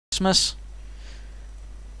Krismas.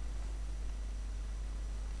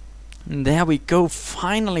 And there we go,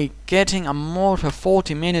 finally getting a mortar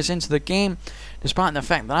 40 minutes into the game, despite the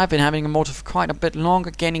fact that I've been having a mortar for quite a bit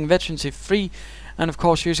longer, gaining veterancy 3, and of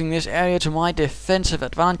course using this area to my defensive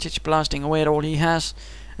advantage, blasting away at all he has,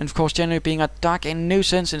 and of course generally being a dark and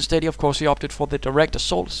nuisance. Instead, of course, he opted for the direct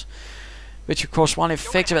assaults, which of course, while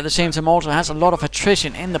effective at the same time, also has a lot of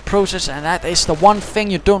attrition in the process, and that is the one thing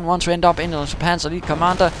you don't want to end up in as a Panzer Elite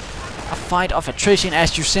commander, a fight of attrition,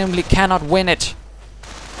 as you simply cannot win it.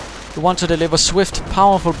 You want to deliver swift,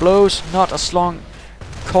 powerful blows, not a long,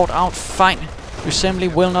 caught-out fight. You simply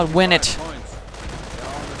will not win it.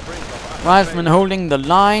 Riflemen holding the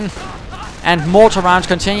line, and mortar rounds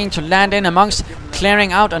continuing to land in amongst,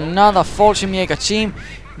 clearing out another Fallschirmjäger team.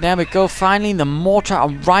 There we go, finally the mortar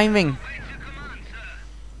arriving.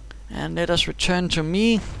 And let us return to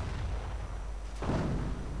me.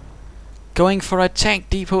 Going for a tank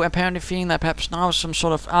depot, apparently feeling that perhaps now some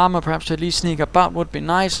sort of armor, perhaps to at least sneak about, would be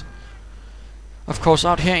nice. Of course,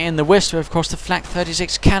 out here in the west, where of course the Flak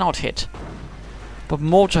 36 cannot hit. But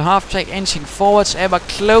mortar half-track inching forwards ever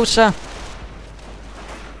closer.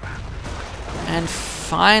 And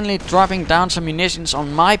finally dropping down some munitions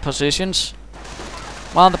on my positions.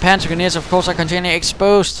 While the Panzer Grenadiers, of course, are continually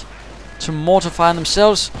exposed to mortar fire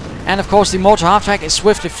themselves. And of course the mortar half-track is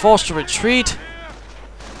swiftly forced to retreat.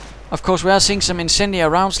 Of course, we are seeing some incendiary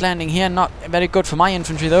rounds landing here. Not very good for my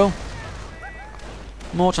infantry though.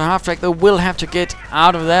 Mortar half-track though will have to get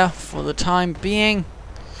out of there for the time being.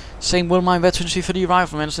 Same will my veterancy 3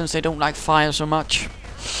 riflemen, since they don't like fire so much.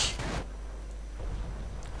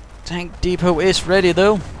 Tank depot is ready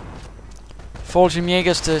though.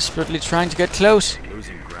 Fallschirmjägers desperately trying to get close.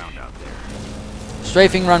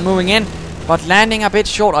 Strafing run moving in, but landing a bit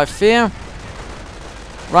short, I fear.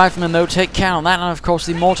 Riflemen though take care of that, and of course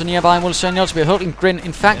the mortar nearby will certainly also be holding grin.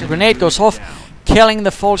 In fact, a grenade goes off, killing the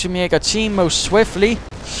Fallschirmjäger team most swiftly.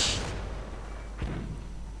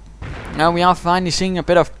 Now we are finally seeing a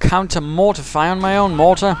bit of counter mortar fire on my own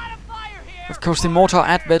mortar. Of course the mortar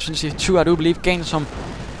at veterancy 2, I do believe, gains some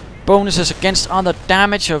bonuses against other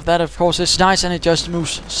damage. Of that of course is nice, and it just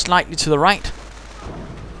moves slightly to the right.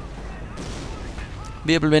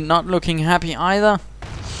 Wirbelwind not looking happy either.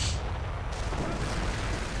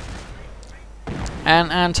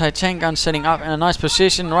 And anti-tank gun setting up in a nice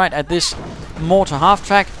position right at this mortar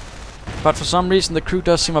half-track. But for some reason the crew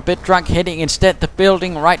does seem a bit drunk, hitting instead the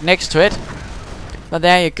building right next to it. But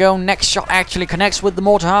there you go, next shot actually connects with the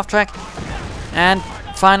mortar half-track. And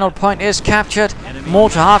final point is captured.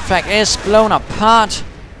 Mortar half-track is blown apart.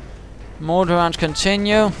 Mortar rounds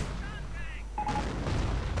continue.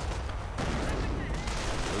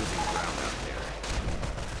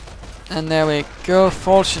 And there we go,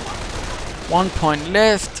 Fortune. 1 point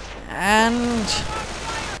left, and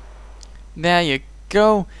there you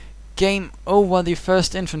go. Game over. The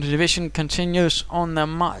 1st Infantry Division continues on their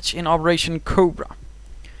march in Operation Cobra.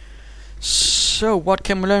 So what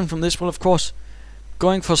can we learn from this? Well, of course,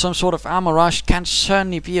 going for some sort of armor rush can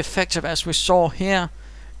certainly be effective, as we saw here.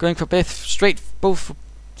 Going for straight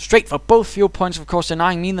for both viewpoints, of course,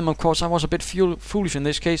 denying me them. Of course, I was a bit foolish in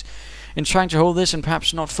this case in trying to hold this and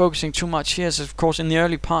perhaps not focusing too much here, as of course in the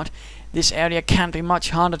early part this area can be much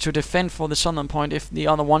harder to defend for the southern point if the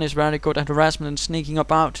other one is very good at harassment and sneaking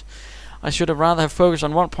about. I should have rather have focused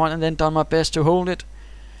on one point and then done my best to hold it.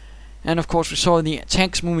 And of course we saw the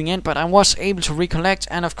tanks moving in, but I was able to recollect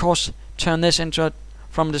and of course turn this into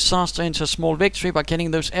from disaster into a small victory by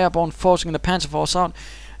getting those airborne, forcing the Panzer Force out,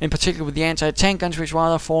 in particular with the anti-tank guns, which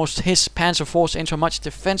rather forced his Panzer Force into a much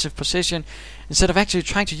defensive position instead of actually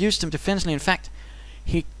trying to use them defensively. In fact,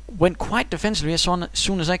 he went quite defensively as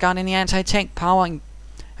soon as I got any anti-tank power, and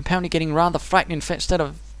apparently getting rather frightened instead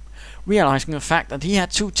of realizing the fact that he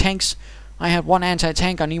had 2 tanks. I had 1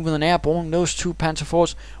 anti-tank gun, even with an airborne. Those 2 Panzer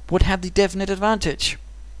Force would have the definite advantage.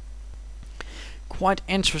 Quite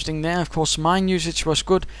interesting there. Of course, mine usage was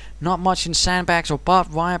good. Not much in sandbags or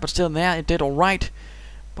barbed wire, but still there it did alright.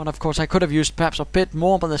 But of course I could have used perhaps a bit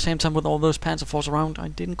more, but at the same time with all those Panzer Force around, I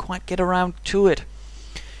didn't quite get around to it.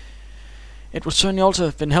 It would certainly also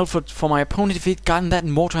have been helpful for my opponent if he'd gotten that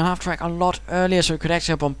mortar half-track a lot earlier, so he could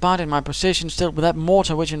actually have bombarded my position still with that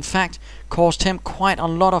mortar, which in fact caused him quite a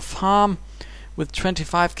lot of harm, with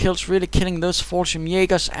 25 kills, really killing those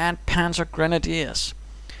Fallschirmjägers and Panzer Grenadiers.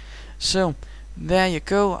 So there you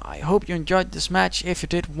go. I hope you enjoyed this match. If you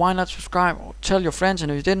did, why not subscribe or tell your friends,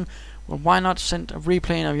 and if you didn't, well, why not send a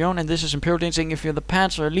replay of your own. And this is ImperialDane saying, if you're the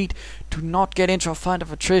Panzer Elite, do not get into a fight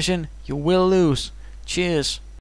of attrition. You will lose. Cheers.